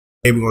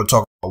Today we're going to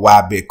talk about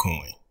why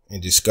Bitcoin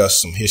and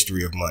discuss some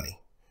history of money.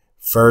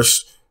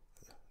 First,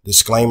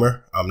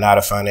 disclaimer, I'm not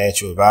a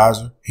financial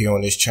advisor. Here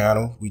on this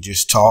channel, we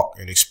just talk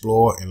and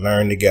explore and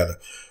learn together.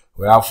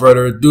 Without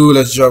further ado,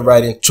 let's jump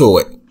right into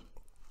it.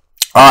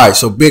 All right,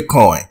 so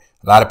Bitcoin.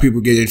 A lot of people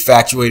get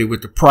infatuated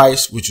with the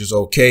price, which is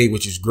okay,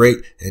 which is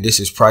great. And this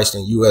is priced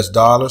in US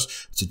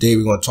dollars. Today,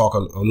 we're going to talk a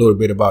little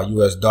bit about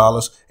US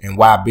dollars and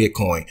why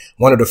Bitcoin.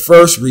 One of the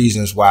first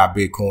reasons why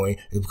Bitcoin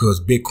is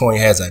because Bitcoin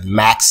has a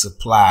max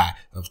supply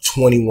of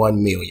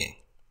 21 million.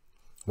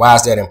 Why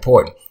is that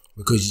important?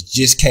 Because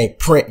you just can't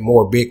print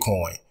more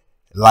Bitcoin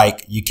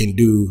like you can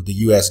do the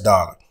US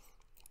dollar.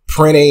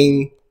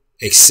 Printing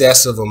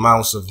excessive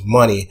amounts of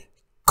money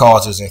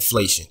causes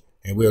inflation.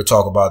 And we'll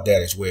talk about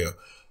that as well.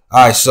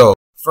 All right, so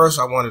first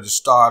I wanted to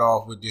start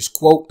off with this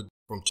quote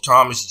from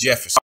Thomas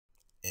Jefferson.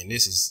 And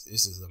this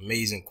is an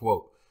amazing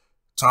quote.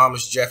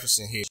 Thomas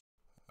Jefferson here.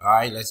 All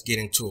right, let's get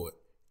into it.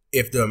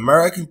 If the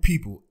American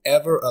people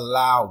ever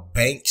allow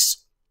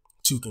banks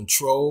to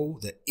control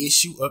the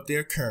issue of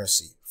their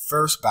currency,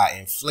 first by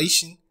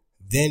inflation,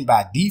 then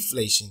by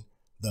deflation,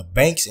 the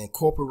banks and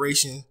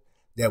corporations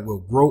that will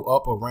grow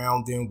up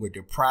around them will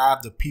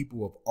deprive the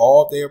people of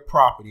all their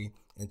property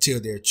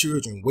until their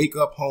children wake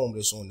up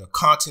homeless on the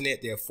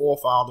continent their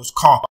forefathers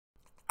conquered.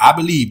 I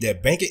believe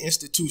that banking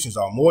institutions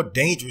are more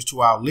dangerous to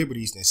our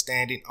liberties than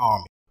standing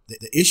armies.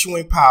 The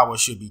issuing power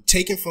should be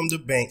taken from the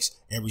banks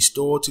and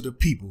restored to the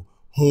people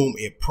whom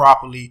it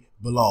properly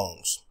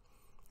belongs.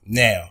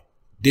 Now,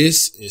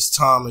 this is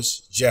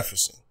Thomas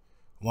Jefferson,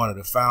 one of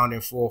the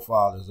founding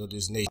forefathers of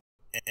this nation,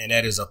 and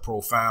that is a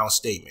profound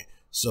statement.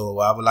 So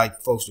I would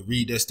like folks to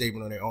read that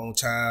statement on their own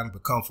time,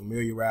 become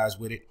familiarized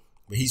with it.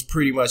 But he's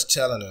pretty much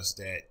telling us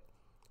that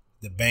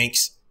the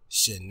banks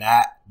should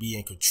not be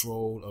in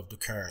control of the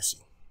currency.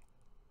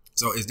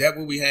 So is that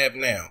what we have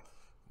now?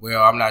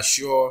 Well, I'm not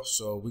sure.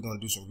 So we're going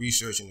to do some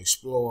research and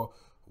explore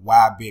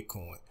why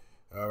Bitcoin.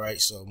 All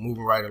right. So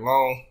moving right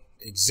along.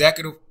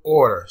 Executive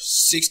Order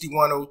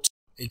 6102.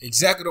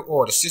 Executive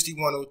Order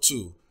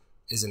 6102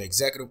 is an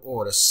executive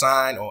order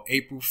signed on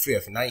April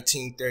 5th,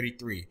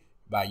 1933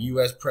 by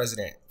U.S.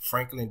 President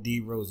Franklin D.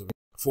 Roosevelt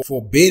for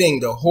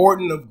forbidding the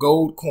hoarding of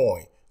gold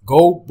coin,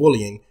 gold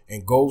bullion,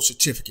 and gold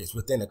certificates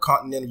within the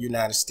continental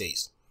United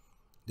States.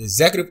 The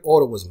executive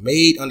order was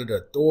made under the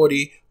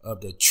authority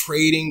of the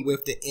Trading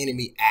with the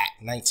Enemy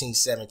Act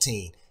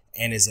 1917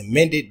 and is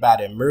amended by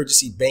the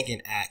Emergency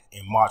Banking Act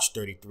in March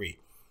 33.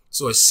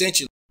 So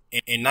essentially,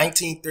 in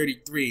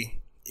 1933,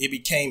 it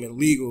became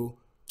illegal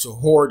to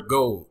hoard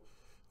gold.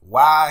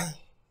 Why?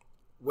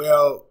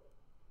 Well,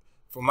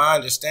 from my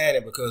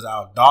understanding, because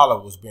our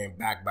dollar was being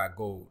backed by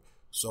gold.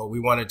 So we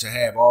wanted to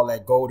have all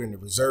that gold in the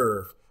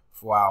reserve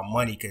for our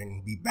money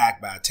can be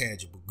backed by a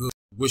tangible good,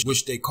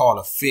 which they call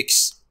a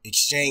fixed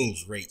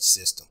exchange rate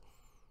system.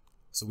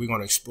 So we're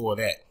going to explore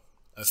that.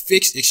 A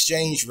fixed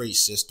exchange rate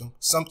system,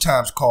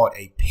 sometimes called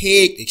a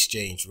pegged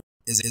exchange rate,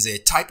 is a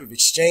type of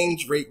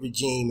exchange rate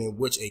regime in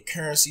which a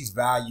currency's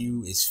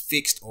value is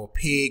fixed or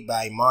pegged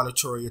by a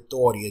monetary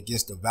authority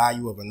against the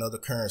value of another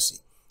currency,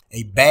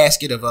 a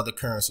basket of other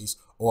currencies,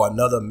 or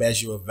another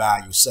measure of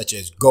value, such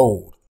as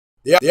gold.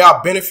 There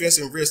are benefits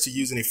and risks to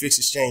using a fixed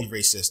exchange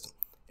rate system.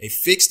 A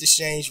fixed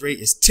exchange rate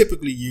is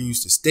typically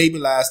used to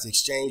stabilize the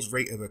exchange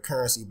rate of a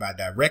currency by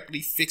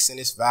directly fixing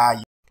its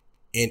value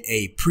in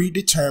a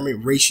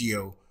predetermined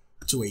ratio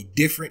to a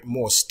different,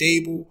 more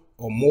stable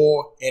or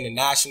more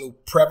international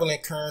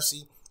prevalent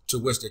currency to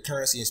which the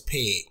currency is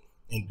pegged.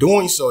 In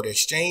doing so, the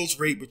exchange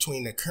rate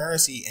between the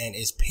currency and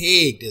its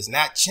peg does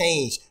not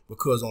change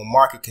because of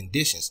market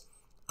conditions.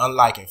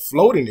 Unlike in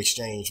floating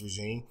exchange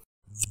regime,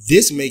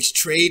 this makes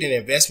trade and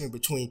investment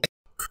between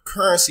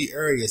currency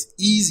areas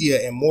easier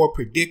and more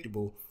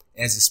predictable,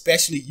 as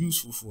especially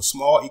useful for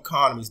small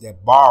economies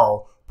that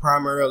borrow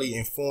primarily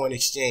in foreign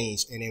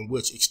exchange and in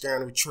which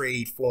external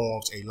trade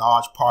forms a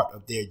large part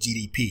of their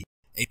GDP.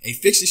 A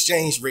fixed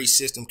exchange rate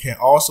system can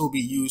also be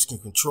used to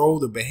control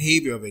the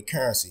behavior of a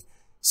currency,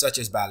 such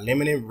as by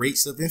limiting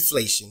rates of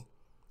inflation.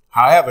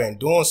 However, in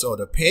doing so,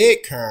 the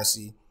pegged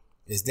currency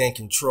is then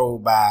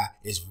controlled by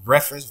its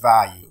reference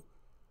value.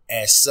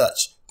 As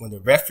such, when the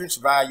reference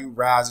value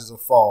rises or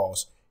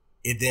falls,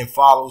 it then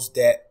follows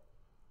that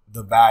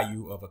the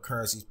value of a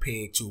currency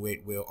pegged to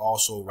it will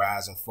also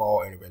rise and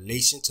fall in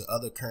relation to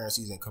other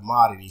currencies and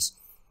commodities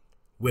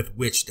with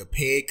which the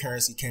pegged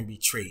currency can be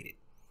traded.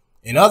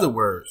 In other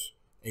words,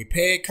 a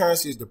pegged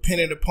currency is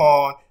dependent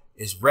upon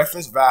its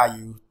reference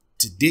value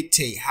to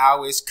dictate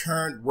how its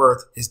current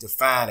worth is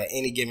defined at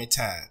any given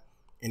time.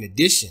 In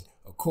addition,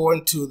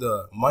 according to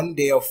the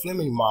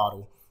Mundell-Fleming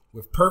model,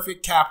 with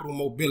perfect capital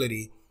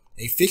mobility,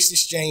 a fixed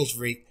exchange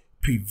rate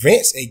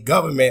prevents a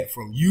government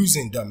from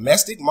using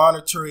domestic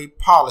monetary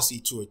policy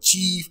to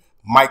achieve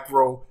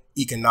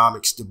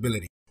microeconomic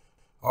stability.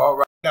 All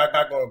right, I'm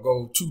not going to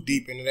go too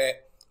deep into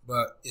that,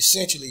 but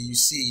essentially you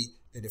see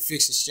that the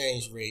fixed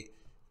exchange rate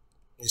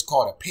is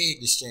called a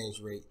pegged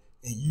exchange rate,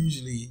 and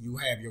usually you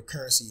have your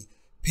currency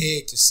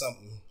pegged to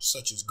something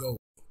such as gold.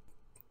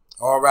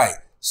 All right,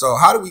 so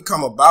how do we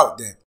come about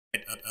that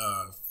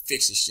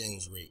fixed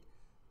exchange rate?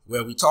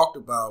 where we talked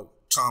about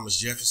Thomas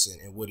Jefferson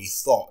and what he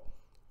thought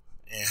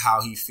and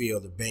how he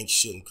felt the banks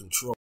shouldn't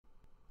control.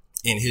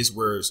 In his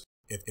words,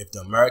 if the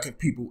American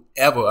people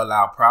ever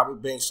allow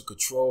private banks to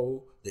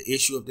control the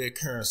issue of their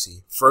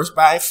currency, first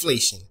by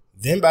inflation,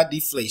 then by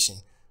deflation,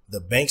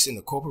 the banks and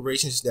the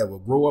corporations that will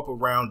grow up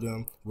around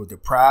them will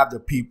deprive the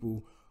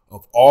people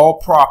of all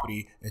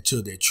property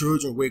until their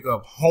children wake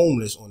up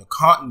homeless on a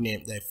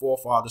continent that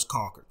forefathers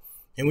conquered.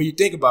 And when you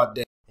think about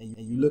that, and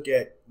you look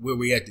at where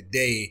we're at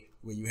today,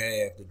 where you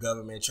have the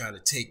government trying to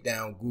take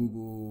down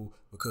Google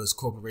because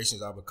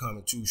corporations are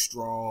becoming too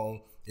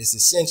strong, it's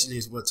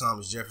essentially what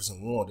Thomas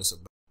Jefferson warned us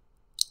about.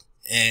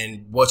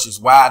 And which is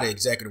why the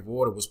executive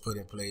order was put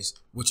in place,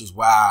 which is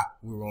why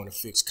we were on a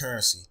fixed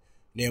currency.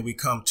 Then we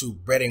come to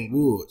Bretton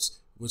Woods,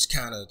 which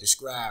kind of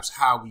describes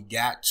how we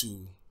got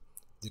to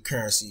the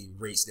currency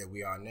rates that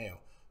we are now.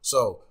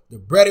 So the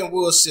Bretton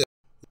Woods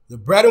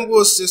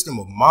system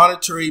of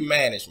monetary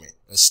management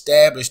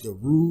established the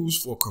rules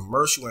for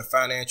commercial and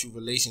financial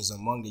relations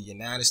among the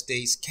United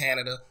States,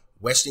 Canada,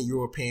 Western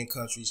European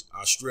countries,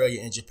 Australia,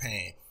 and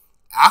Japan.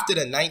 After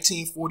the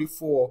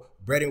 1944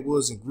 Bretton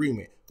Woods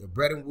Agreement, the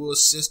Bretton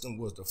Woods system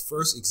was the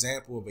first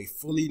example of a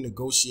fully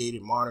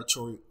negotiated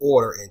monetary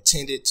order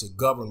intended to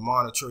govern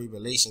monetary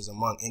relations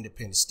among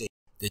independent states.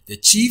 The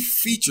chief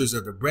features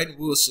of the Bretton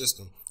Woods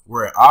system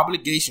were an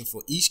obligation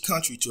for each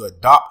country to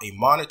adopt a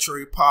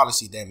monetary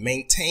policy that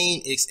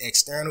maintained its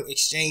external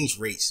exchange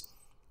rates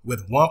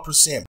with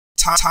 1%,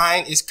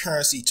 tying its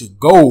currency to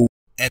gold,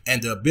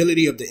 and the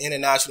ability of the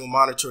International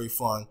Monetary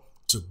Fund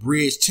to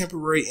bridge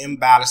temporary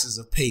imbalances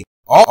of payment.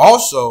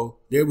 Also,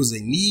 there was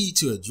a need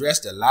to address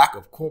the lack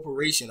of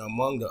cooperation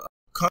among the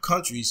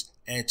countries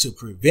and to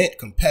prevent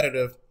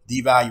competitive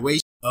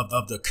devaluation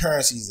of the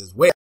currencies as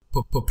well.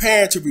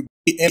 Preparing to rebuild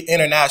the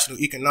international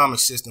economic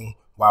system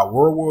while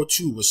World War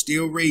II was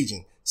still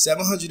raging,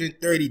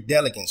 730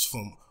 delegates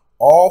from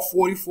all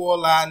 44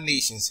 allied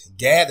nations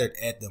gathered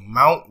at the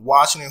Mount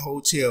Washington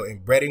Hotel in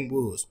Bretton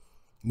Woods,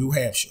 New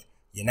Hampshire,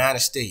 United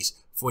States,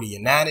 for the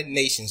United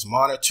Nations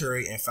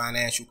Monetary and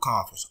Financial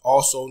Conference,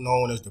 also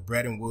known as the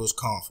Bretton Woods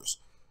Conference.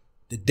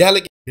 The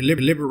delegates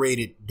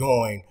deliberated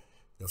during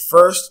the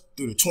 1st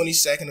through the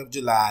 22nd of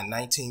July,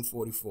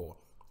 1944,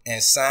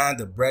 and signed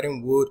the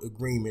Bretton Woods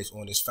Agreements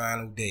on its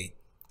final day,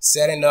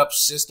 setting up a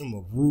system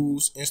of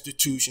rules,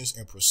 institutions,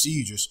 and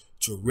procedures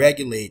to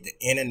regulate the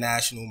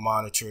international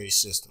monetary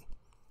system.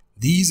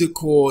 These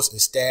accords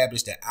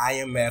established the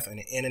IMF and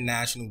the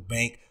International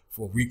Bank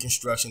for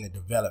Reconstruction and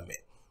Development,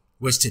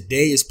 which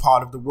today is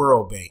part of the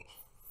World Bank.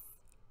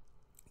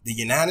 The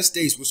United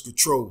States, which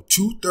controlled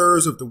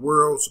 2/3 of the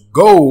world's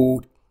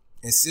gold,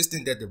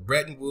 insisted that the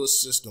Bretton Woods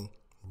system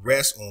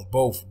rests on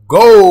both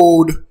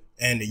gold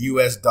and the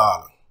US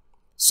dollar.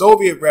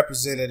 Soviet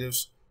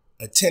representatives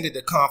attended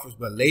the conference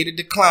but later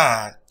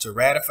declined to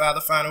ratify the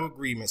final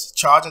agreements,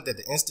 charging that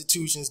the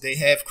institutions they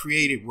have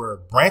created were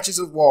branches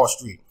of Wall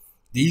Street.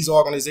 These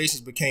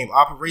organizations became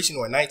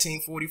operational in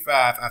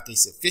 1945 after a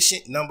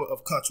sufficient number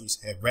of countries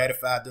had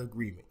ratified the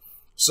agreement.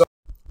 So,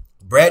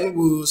 Bretton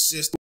Woods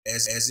system,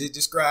 as it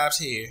describes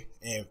here,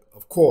 and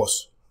of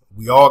course,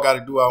 we all got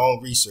to do our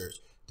own research.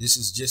 This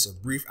is just a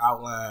brief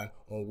outline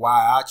on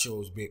why I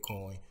chose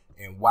Bitcoin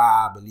and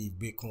why I believe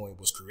Bitcoin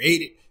was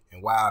created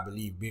and why I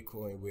believe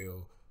Bitcoin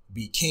will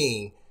be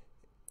king,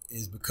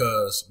 is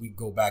because we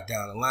go back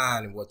down the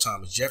line and what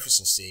Thomas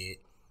Jefferson said.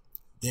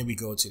 Then we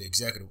go to the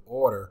executive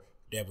order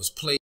that was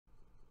placed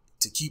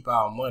to keep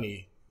our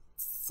money,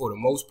 for the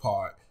most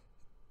part,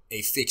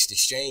 a fixed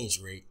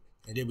exchange rate.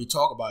 And then we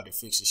talk about the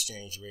fixed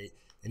exchange rate.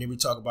 And then we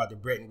talk about the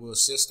Bretton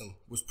Woods system,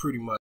 which pretty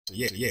much,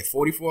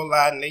 44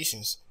 allied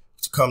nations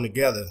to come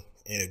together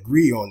and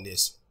agree on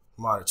this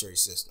monetary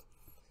system.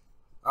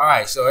 All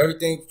right, so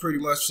everything pretty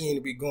much seemed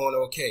to be going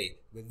okay.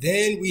 But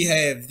then we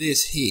have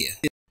this here,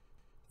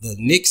 the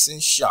Nixon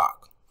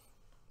shock.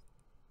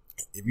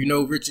 If you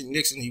know Richard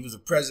Nixon, he was the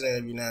president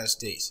of the United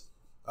States.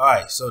 All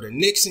right, so the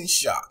Nixon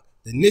shock.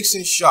 The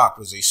Nixon shock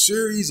was a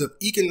series of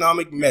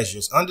economic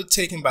measures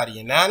undertaken by the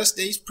United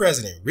States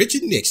President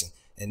Richard Nixon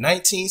in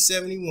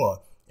 1971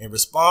 in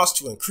response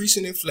to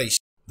increasing inflation,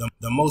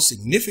 the most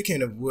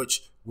significant of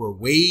which were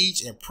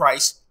wage and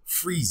price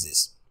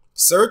freezes,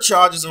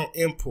 surcharges on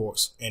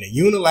imports, and a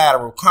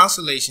unilateral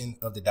cancellation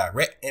of the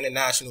direct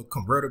international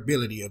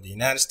convertibility of the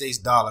United States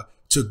dollar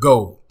to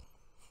gold.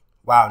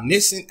 While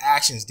Nixon's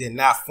actions did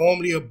not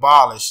formally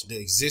abolish the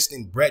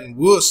existing Bretton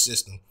Woods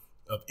system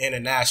of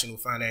international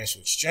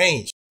financial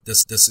exchange, the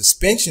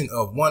suspension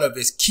of one of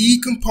its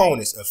key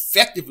components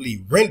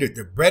effectively rendered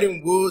the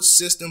Bretton Woods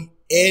system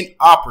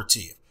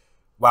inoperative.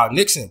 While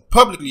Nixon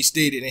publicly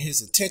stated in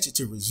his intention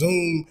to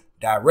resume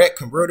direct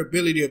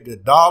convertibility of the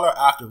dollar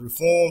after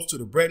reforms to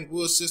the Bretton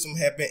Woods system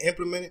had been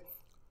implemented,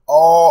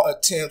 all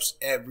attempts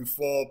at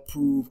reform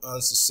proved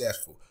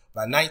unsuccessful.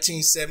 By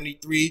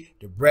 1973,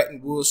 the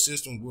Bretton Woods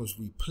system was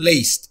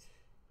replaced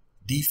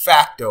de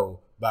facto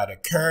by the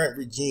current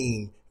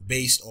regime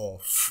based on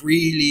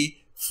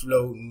freely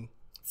floating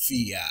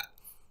fiat.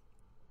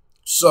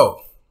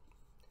 So,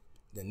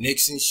 the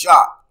Nixon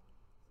shock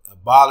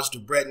abolished the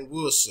Bretton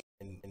Woods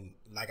system. And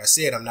like I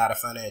said, I'm not a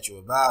financial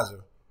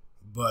advisor,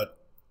 but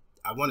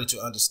I wanted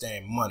to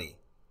understand money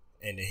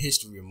and the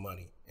history of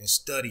money and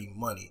study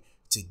money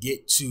to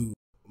get to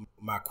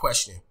my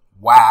question,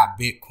 why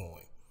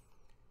Bitcoin?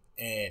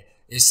 And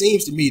it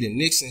seems to me the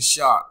Nixon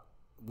shock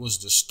was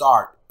the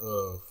start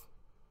of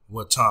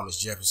what Thomas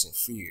Jefferson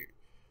feared.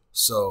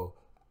 So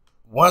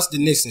once the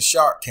Nixon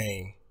shock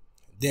came,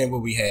 then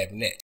what we have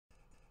next?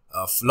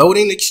 A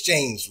floating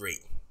exchange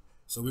rate.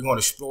 So we're going to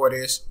explore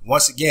this.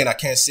 Once again, I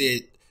can't say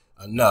it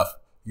enough.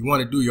 You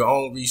want to do your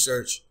own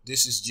research.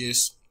 This is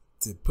just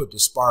to put the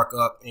spark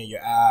up in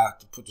your eye,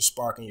 to put the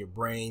spark in your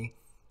brain,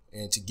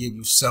 and to give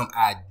you some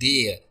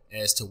idea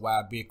as to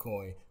why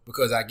Bitcoin.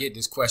 Because I get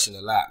this question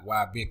a lot,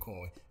 why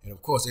Bitcoin? And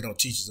of course, they don't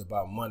teach us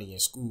about money in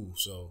school.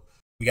 So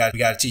we got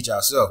to teach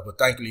ourselves. But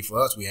thankfully for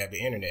us, we have the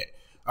internet.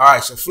 All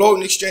right, so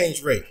floating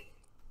exchange rate.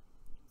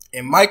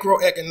 In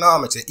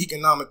microeconomics and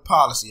economic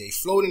policy, a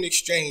floating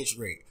exchange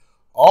rate,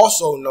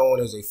 also known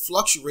as a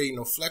fluctuating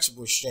or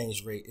flexible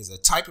exchange rate, is a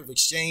type of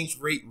exchange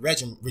rate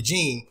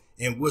regime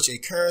in which a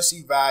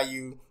currency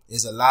value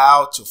is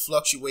allowed to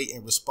fluctuate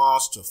in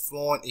response to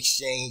foreign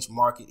exchange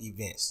market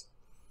events.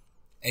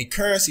 A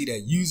currency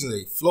that uses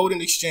a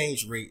floating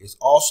exchange rate is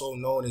also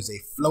known as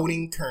a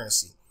floating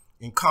currency,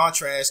 in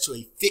contrast to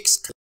a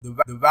fixed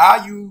currency, the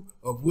value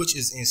of which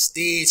is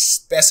instead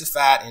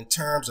specified in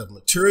terms of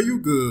material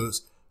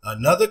goods,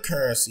 another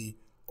currency,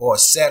 or a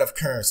set of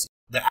currency.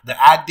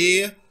 The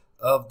idea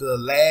of the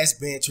last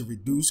being to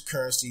reduce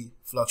currency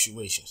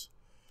fluctuations.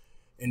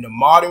 In the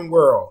modern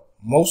world,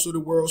 most of the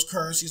world's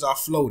currencies are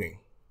floating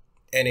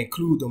and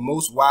include the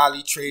most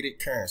widely traded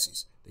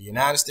currencies: the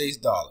United States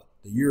dollar,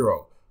 the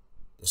euro,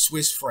 the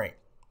Swiss franc,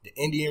 the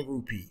Indian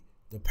rupee,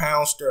 the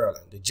pound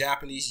sterling, the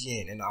Japanese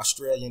yen, and the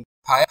Australian.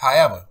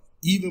 However,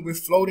 even with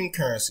floating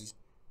currencies,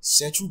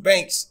 central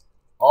banks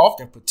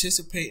often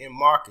participate in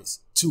markets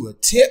to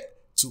attempt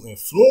to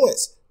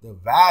influence the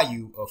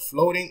value of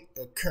floating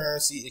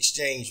currency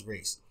exchange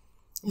rates.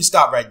 Let me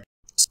stop right there.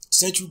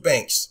 Central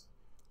banks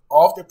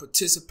often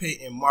participate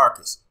in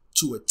markets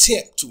to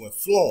attempt to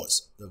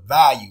influence the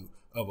value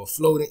of a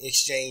floating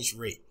exchange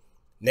rate.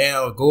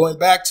 Now, going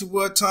back to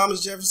what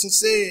Thomas Jefferson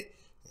said,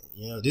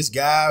 this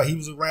guy, he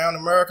was around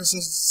America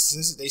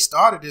since they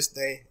started this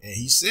thing, and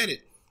he said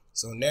it.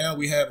 So now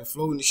we have a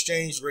floating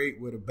exchange rate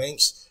where the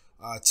banks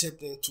are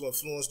attempting to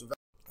influence the value.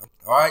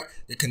 All right.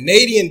 The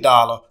Canadian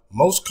dollar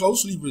most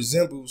closely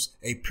resembles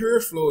a pure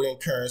floating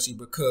currency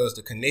because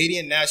the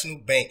Canadian National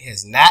Bank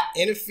has not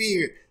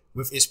interfered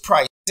with its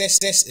price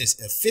since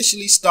it's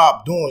officially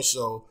stopped doing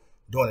so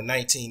during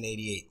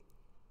 1988.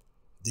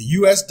 The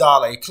US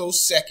dollar, a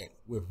close second,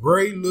 with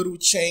very little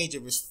change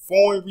of its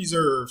foreign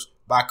reserves.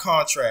 By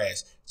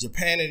contrast,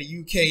 Japan and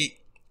the UK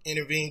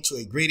intervened to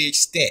a greater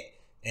extent,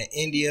 and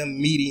India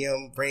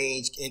medium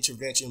range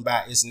intervention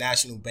by its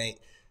national bank,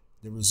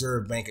 the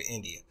Reserve Bank of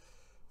India.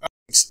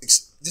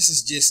 This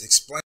is just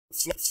explaining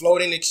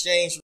floating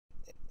exchange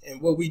rate,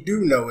 and what we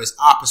do know is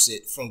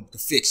opposite from the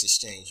fixed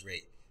exchange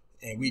rate.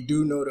 And we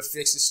do know the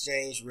fixed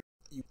exchange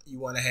rate, you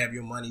want to have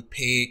your money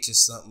pegged to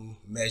something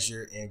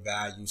measured in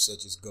value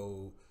such as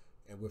gold.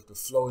 And with the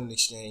floating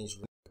exchange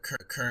rate,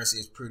 the currency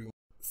is pretty much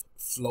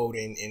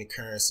floating in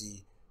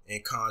currency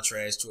in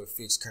contrast to a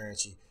fixed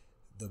currency.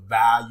 The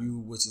value,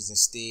 which is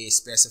instead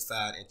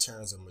specified in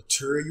terms of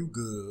material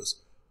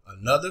goods,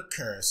 another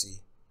currency,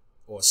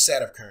 or a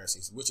set of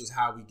currencies, which is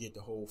how we get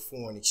the whole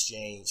foreign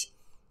exchange,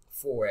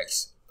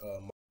 Forex.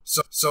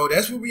 So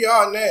that's where we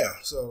are now.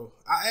 So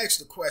I asked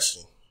the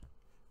question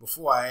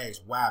before I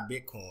asked why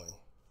Bitcoin.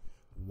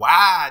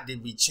 Why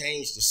did we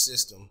change the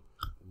system?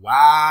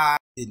 Why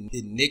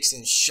did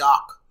Nixon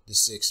shock the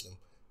system?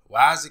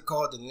 Why is it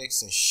called the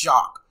Nixon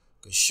shock?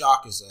 Because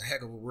shock is a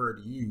heck of a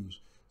word to use.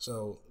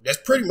 So that's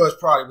pretty much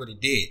probably what it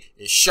did.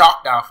 It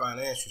shocked our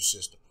financial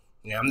system.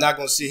 Now, I'm not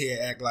going to sit here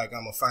and act like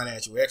I'm a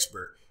financial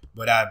expert,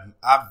 but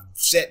I've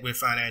sat with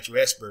financial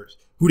experts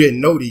who didn't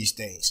know these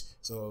things.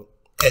 So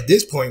at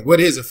this point,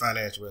 what is a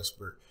financial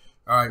expert?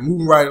 All right,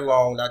 moving right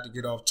along, not to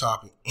get off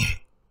topic.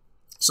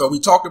 So we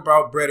talked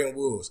about Bretton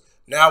Woods.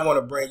 Now I want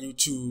to bring you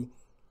to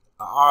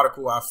an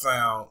article I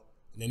found,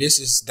 and this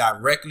is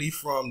directly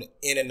from the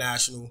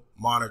International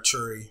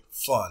Monetary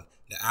Fund,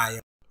 the IMF.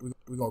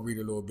 We're going to read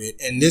a little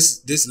bit. And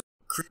this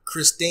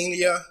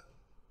Christina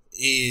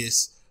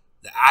is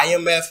the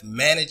IMF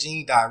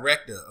Managing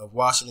Director of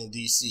Washington,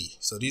 D.C.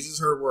 So these is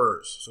her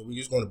words. So we're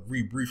just going to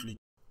read briefly.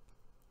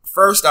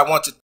 First, I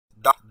want to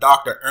thank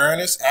Dr.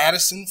 Ernest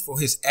Addison for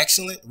his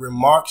excellent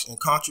remarks and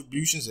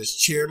contributions as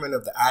chairman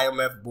of the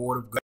IMF Board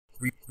of Governors.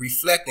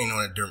 Reflecting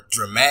on a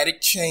dramatic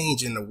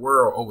change in the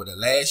world over the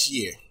last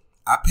year,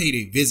 I paid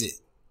a visit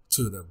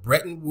to the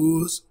Bretton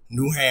Woods,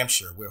 New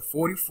Hampshire, where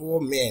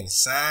 44 men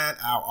signed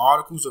our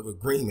Articles of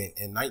Agreement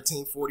in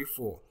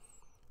 1944.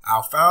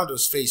 Our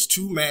founders faced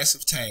two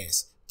massive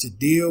tasks: to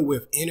deal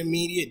with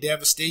intermediate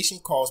devastation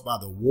caused by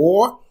the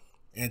war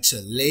and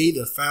to lay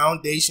the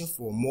foundation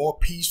for a more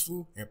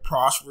peaceful and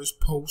prosperous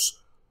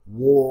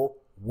post-war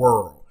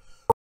world.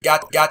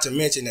 Got to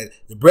mention that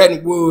the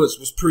Bretton Woods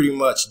was pretty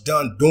much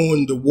done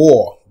during the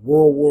war,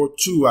 World War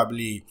II, I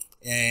believe.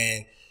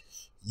 and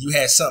you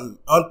had something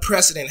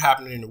unprecedented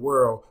happening in the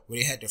world where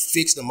they had to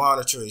fix the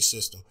monetary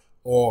system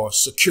or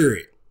secure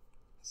it.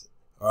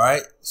 All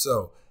right.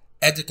 So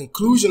at the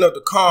conclusion of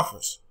the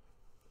conference,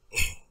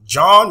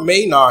 John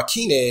Maynard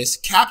Keynes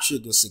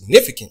captured the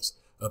significance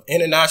of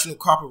international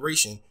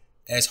cooperation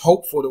as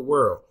hope for the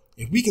world.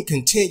 If we can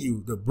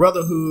continue, the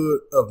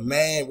brotherhood of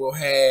man will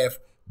have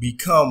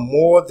become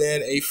more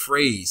than a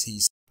phrase, he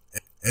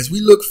said. As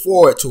we look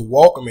forward to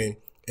welcoming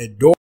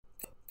Ecuador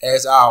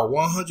as our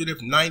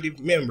 190th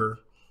member,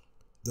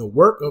 the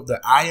work of the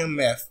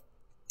IMF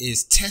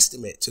is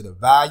testament to the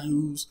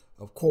values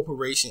of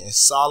cooperation and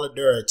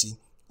solidarity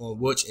on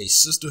which a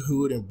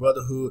sisterhood and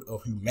brotherhood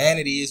of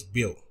humanity is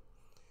built.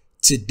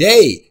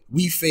 Today,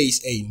 we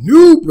face a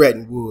new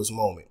Bretton Woods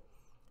moment,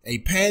 a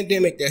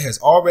pandemic that has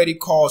already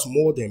caused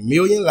more than 1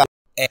 million lives,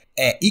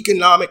 an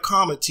economic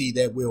calamity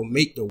that will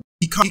make the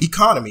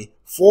economy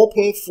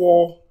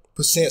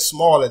 4.4%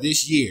 smaller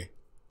this year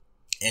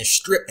and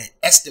strip an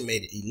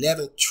estimated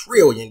 $11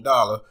 trillion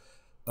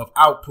of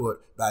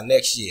output by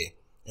next year.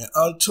 An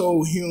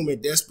untold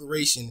human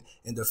desperation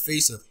in the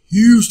face of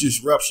huge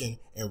disruption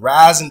and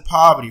rising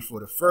poverty for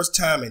the first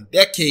time in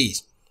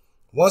decades.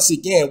 Once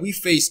again, we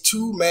face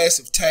two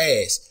massive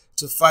tasks: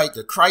 to fight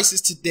the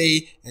crisis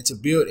today and to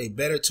build a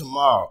better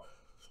tomorrow.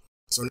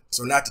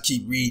 So not to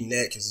keep reading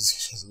that because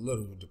it's a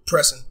little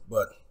depressing,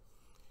 but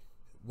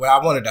what I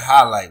wanted to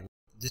highlight,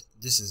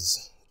 this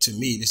is, to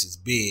me, this is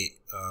big.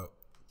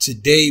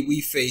 Today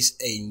we face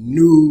a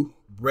new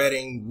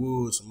Bretton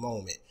Woods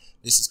moment.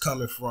 This is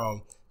coming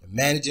from the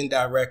managing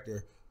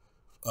director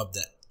of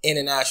the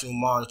International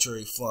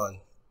Monetary Fund.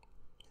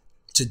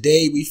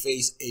 Today we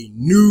face a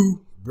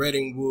new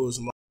Bretton Woods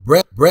moment.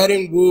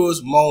 Bretton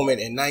Woods moment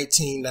in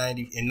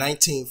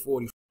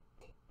 1940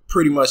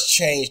 pretty much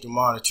changed the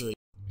monetary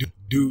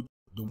due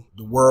to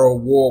the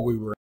world war we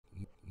were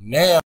in.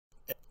 Now,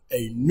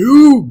 a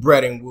new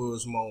Bretton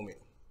Woods moment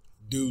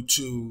due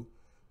to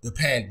the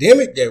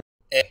pandemic that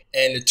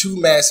and the two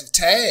massive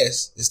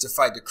tasks is to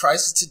fight the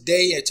crisis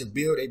today and to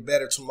build a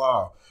better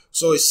tomorrow.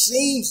 So it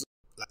seems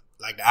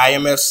like the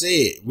IMF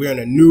said, we're in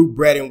a new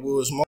Bretton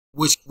Woods moment,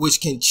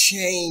 which can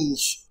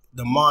change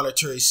the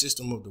monetary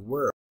system of the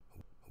world.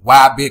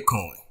 Why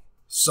Bitcoin?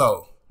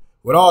 So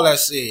with all that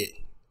said,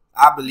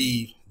 I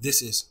believe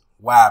this is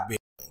why Bitcoin.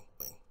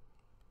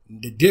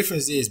 The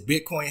difference is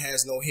Bitcoin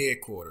has no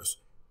headquarters.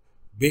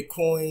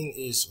 Bitcoin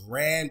is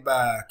ran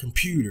by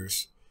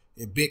computers,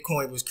 and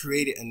Bitcoin was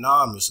created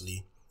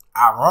anonymously.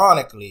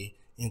 Ironically,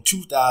 in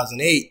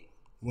 2008,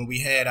 when we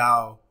had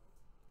our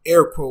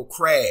air quote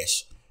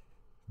crash,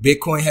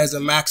 Bitcoin has a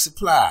max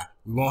supply.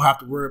 We won't have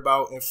to worry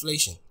about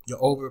inflation, the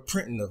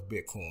overprinting of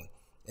Bitcoin.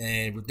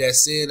 And with that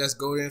said, let's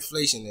go to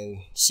inflation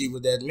and see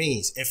what that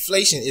means.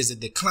 Inflation is a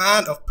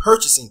decline of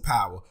purchasing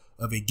power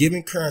of a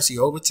given currency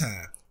over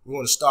time. We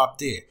want to stop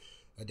there.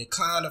 A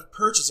decline of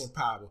purchasing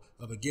power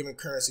of a given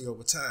currency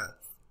over time.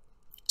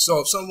 So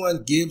if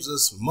someone gives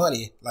us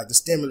money, like the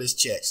stimulus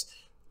checks,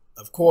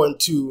 according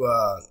to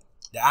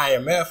the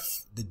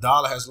IMF, the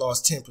dollar has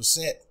lost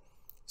 10%.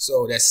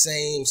 So that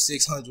same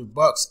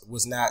 $600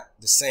 was not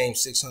the same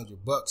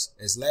 $600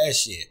 as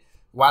last year.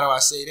 Why do I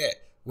say that?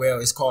 Well,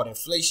 it's called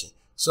inflation.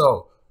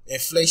 So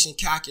inflation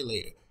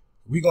calculator,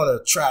 we're going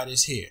to try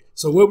this here.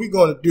 So what we're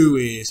going to do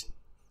is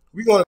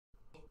we're going to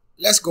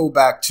go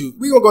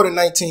to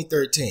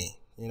 1913.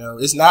 You know,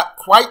 it's not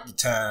quite the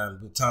time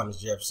that Thomas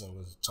Jefferson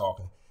was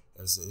talking.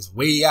 It's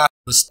way out,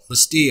 but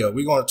still,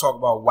 we're going to talk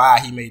about why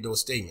he made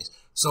those statements.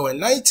 So in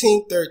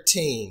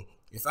 1913,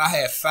 if I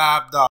had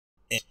 $5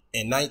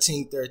 in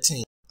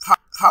 1913,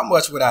 how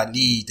much would I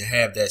need to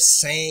have that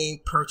same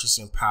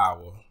purchasing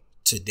power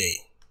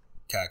today?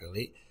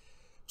 Calculate.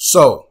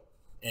 So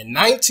in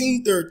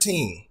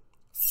 1913,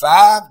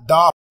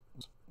 $5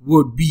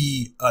 would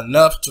be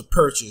enough to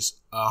purchase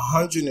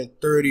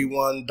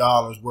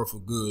 $131 worth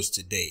of goods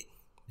today.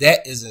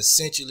 That is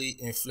essentially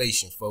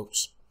inflation,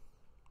 folks,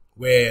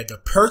 where the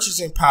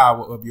purchasing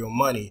power of your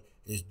money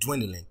is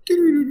dwindling.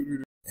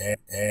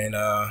 And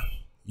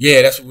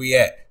yeah, that's where we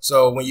at.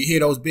 So when you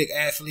hear those big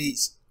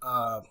athletes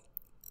and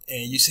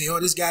you say, oh,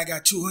 this guy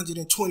got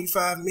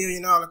 $225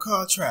 million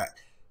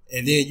contract,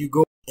 and then you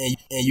go and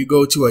you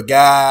go to a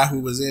guy who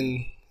was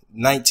in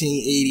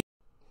 1980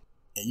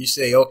 and you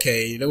say,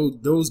 okay,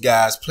 those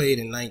guys played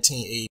in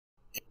 1980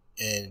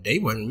 and they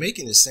weren't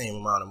making the same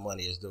amount of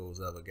money as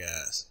those other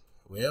guys.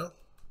 Well,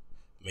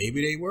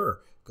 maybe they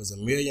were, because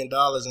 $1 million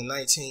in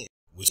 19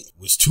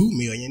 was $2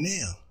 million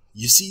now.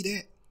 You see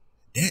that?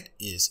 That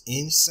is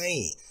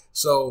insane.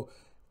 So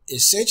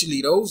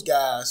essentially, those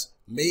guys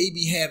may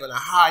be having a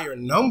higher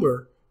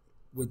number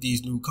with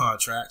these new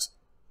contracts,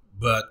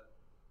 but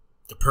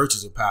the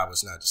purchasing power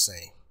is not the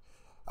same.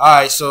 All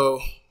right,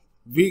 so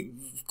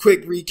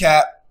quick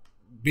recap: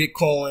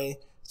 Bitcoin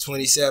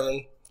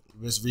 27.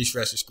 Let's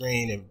refresh the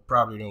screen and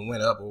probably didn't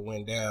went up or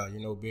went down. You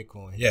know,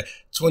 Bitcoin, yeah,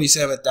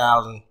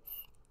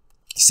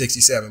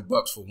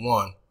 $27,067 for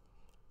one.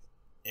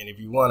 And if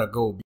you want to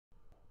go,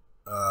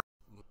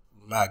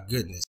 my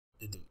goodness,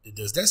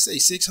 does that say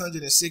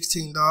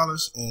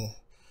 $616? And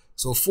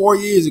So 4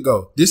 years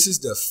ago, this is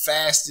the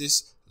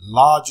fastest,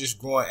 largest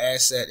growing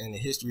asset in the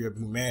history of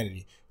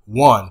humanity.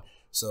 One.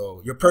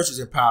 So your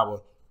purchasing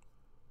power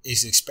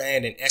is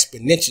expanding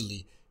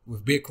exponentially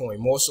with Bitcoin,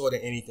 more so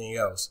than anything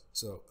else.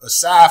 So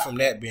aside from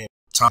that being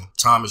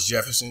Thomas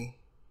Jefferson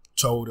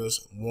told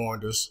us,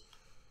 warned us,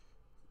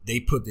 they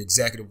put the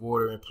executive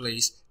order in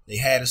place. They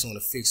had us on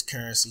a fixed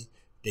currency.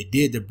 They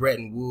did the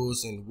Bretton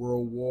Woods in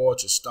World War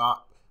to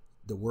stop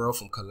the world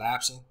from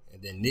collapsing.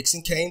 And then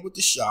Nixon came with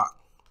the shock,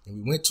 and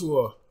we went to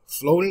a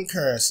floating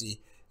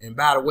currency. And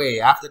by the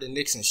way, after the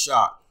Nixon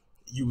shock,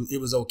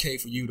 it was okay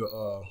for you to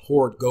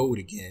hoard gold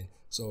again.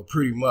 So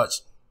pretty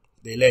much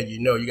they let you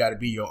know you got to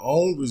be your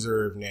own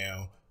reserve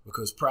now,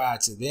 because prior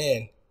to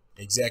then,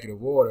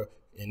 executive order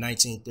in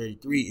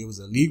 1933, it was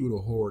illegal to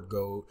hoard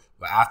gold.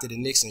 But after the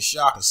Nixon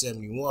shock in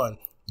 71,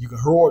 you can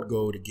hoard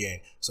gold again.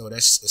 So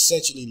that's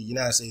essentially the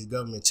United States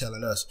government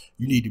telling us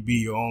you need to be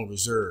your own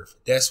reserve.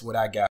 That's what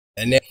I got.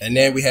 And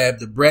then we have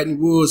the Bretton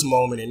Woods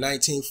moment in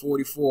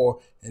 1944.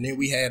 And then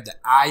we have the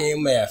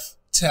IMF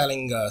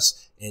telling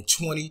us in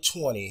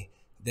 2020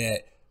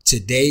 that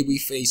today we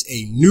face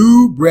a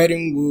new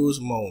Bretton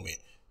Woods moment.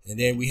 And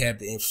then we have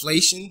the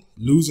inflation,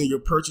 losing your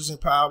purchasing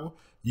power.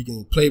 You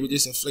can play with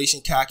this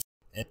inflation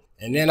calculator.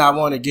 And then I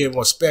want to give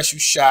a special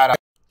shout out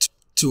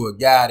to a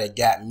guy that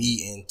got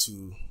me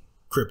into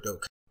crypto,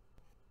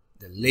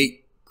 the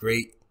late,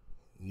 great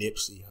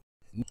Nipsey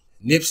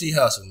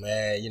Hussle,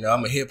 man. You know,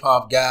 I'm a hip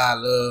hop guy.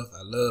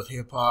 I love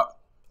hip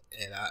hop.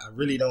 And I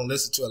really don't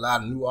listen to a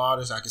lot of new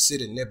artists. I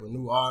consider Nip a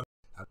new artist.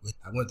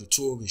 I went to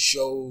 2 of his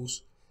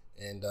shows,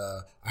 and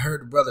I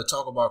heard the brother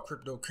talk about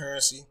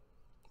cryptocurrency.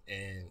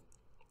 And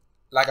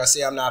like I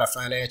say, I'm not a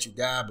financial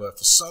guy, but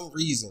for some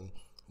reason,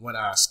 when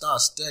I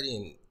started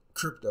studying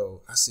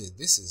crypto, I said,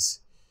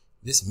 this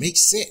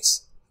makes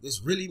sense.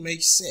 This really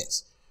makes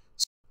sense.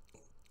 So,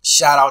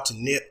 shout out to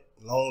Nip,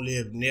 long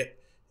live Nip.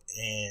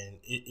 And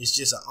it's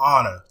just an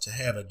honor to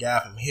have a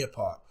guy from hip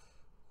hop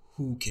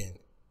who can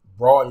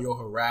broaden your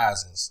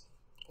horizons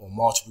on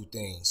multiple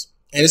things.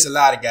 And it's a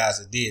lot of guys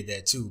that did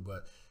that too,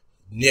 but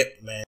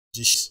Nip, man,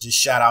 just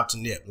shout out to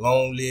Nip.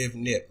 Long live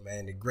Nip,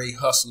 man, the great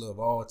hustler of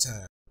all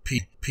time.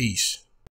 Peace.